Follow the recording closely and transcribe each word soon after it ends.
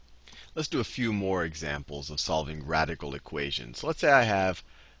Let's do a few more examples of solving radical equations. So let's say I have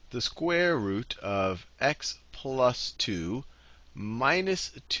the square root of x plus 2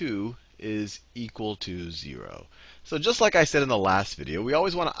 minus 2 is equal to 0. So just like I said in the last video, we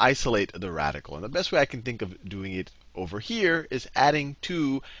always want to isolate the radical. And the best way I can think of doing it over here is adding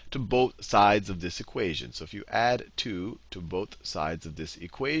 2 to both sides of this equation. So if you add 2 to both sides of this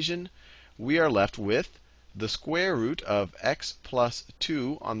equation, we are left with the square root of x plus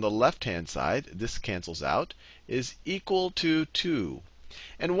 2 on the left-hand side, this cancels out, is equal to 2.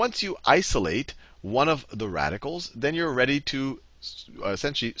 And once you isolate one of the radicals, then you're ready to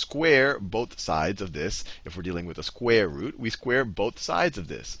essentially square both sides of this. If we're dealing with a square root, we square both sides of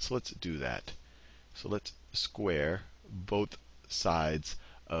this. So let's do that. So let's square both sides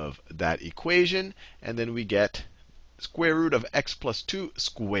of that equation, and then we get square root of x plus 2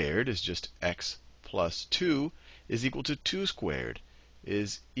 squared is just x plus 2 is equal to 2 squared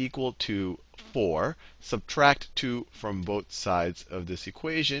is equal to 4. Subtract 2 from both sides of this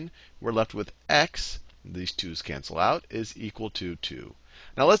equation. We're left with x, these 2's cancel out, is equal to 2.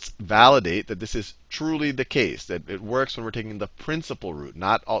 Now let's validate that this is truly the case, that it works when we're taking the principal root,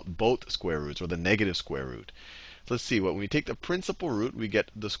 not both square roots or the negative square root. So let's see, when we take the principal root, we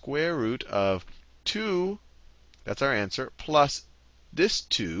get the square root of 2, that's our answer, plus this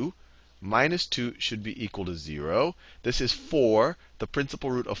 2. Minus 2 should be equal to 0. This is 4. The principal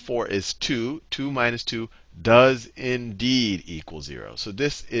root of 4 is 2. 2 minus 2 does indeed equal 0. So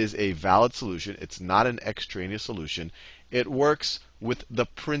this is a valid solution. It's not an extraneous solution. It works with the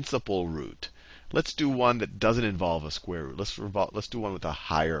principal root. Let's do one that doesn't involve a square root. Let's do one with a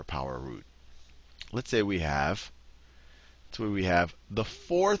higher power root. Let's say we have the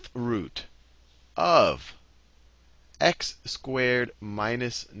fourth root of x squared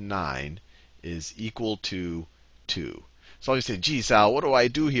minus 9 is equal to 2. So you say, gee, Sal, what do I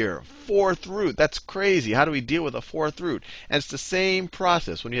do here? Fourth root, that's crazy. How do we deal with a fourth root? And it's the same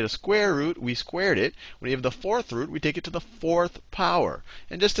process. When you had a square root, we squared it. When you have the fourth root, we take it to the fourth power.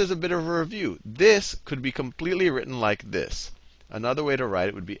 And just as a bit of a review, this could be completely written like this. Another way to write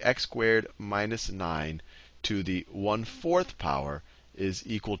it would be x squared minus 9 to the 1/4 power is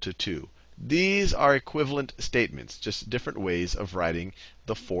equal to 2. These are equivalent statements, just different ways of writing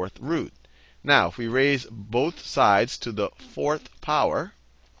the fourth root. Now, if we raise both sides to the fourth power,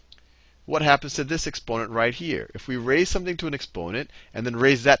 what happens to this exponent right here? If we raise something to an exponent and then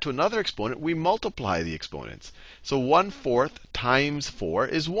raise that to another exponent, we multiply the exponents. So 1/4 times 4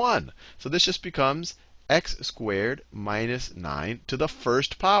 is 1. So this just becomes x squared minus 9 to the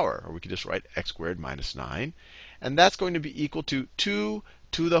first power. Or we could just write x squared minus 9. And that's going to be equal to 2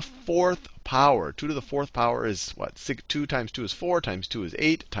 to the fourth power. 2 to the fourth power is what? 2 times 2 is 4, times 2 is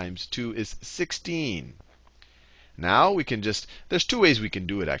 8, times 2 is 16. Now we can there's two ways we can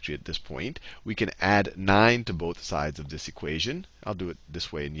do it actually at this point. We can add 9 to both sides of this equation. I'll do it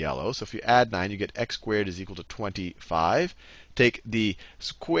this way in yellow. So if you add 9, you get x squared is equal to 25. Take the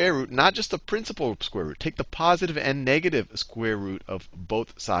square root, not just the principal square root, take the positive and negative square root of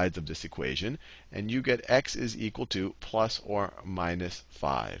both sides of this equation, and you get x is equal to plus or minus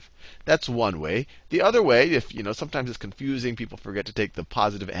 5. That's one way. The other way, if sometimes it's confusing, people forget to take the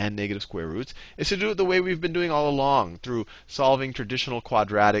positive and negative square roots, is to do it the way we've been doing all along, through solving traditional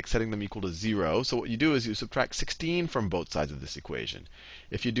quadratics, setting them equal to 0. So what you do is you subtract 16 from both sides of this equation.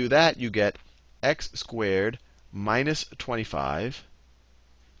 If you do that, you get x squared minus 25,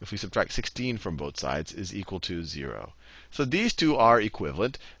 if we subtract 16 from both sides, is equal to 0. So these two are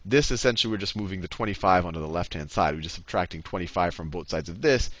equivalent. This essentially, we're just moving the 25 onto the left-hand side. We're just subtracting 25 from both sides of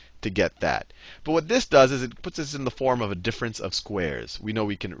this to get that. But what this does is it puts us in the form of a difference of squares. We know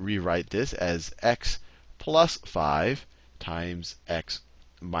we can rewrite this as x plus 5 times x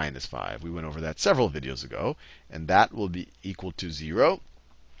minus 5. We went over that several videos ago. And that will be equal to 0.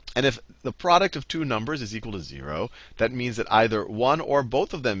 And if the product of two numbers is equal to 0, that means that either one or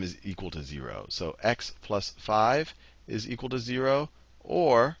both of them is equal to 0. So x plus 5 is equal to 0,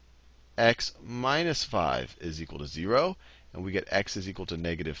 or x minus 5 is equal to 0. And we get x is equal to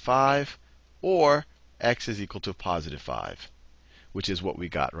negative 5, or x is equal to positive 5, which is what we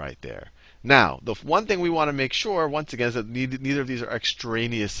got right there. Now, the one thing we want to make sure, once again, is that neither of these are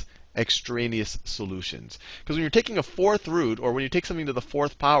extraneous solutions. Because when you're taking a fourth root, or when you take something to the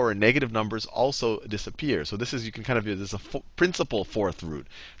fourth power, negative numbers also disappear. So this is, you can kind of view this as a principal fourth root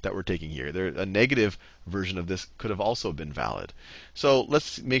that we're taking here. A negative version of this could have also been valid. So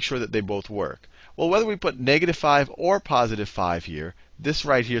let's make sure that they both work. Well, whether we put negative 5 or positive 5 here, this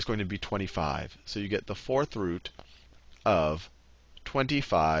right here is going to be 25. So you get the fourth root of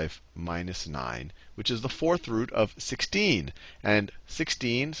 25 minus 9, which is the fourth root of 16. And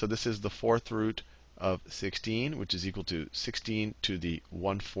 16, so this is the fourth root of 16, which is equal to 16 to the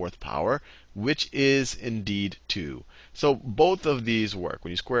 1/4 power, which is indeed 2. So both of these work.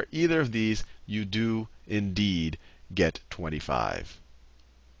 When you square either of these, you do indeed get 25.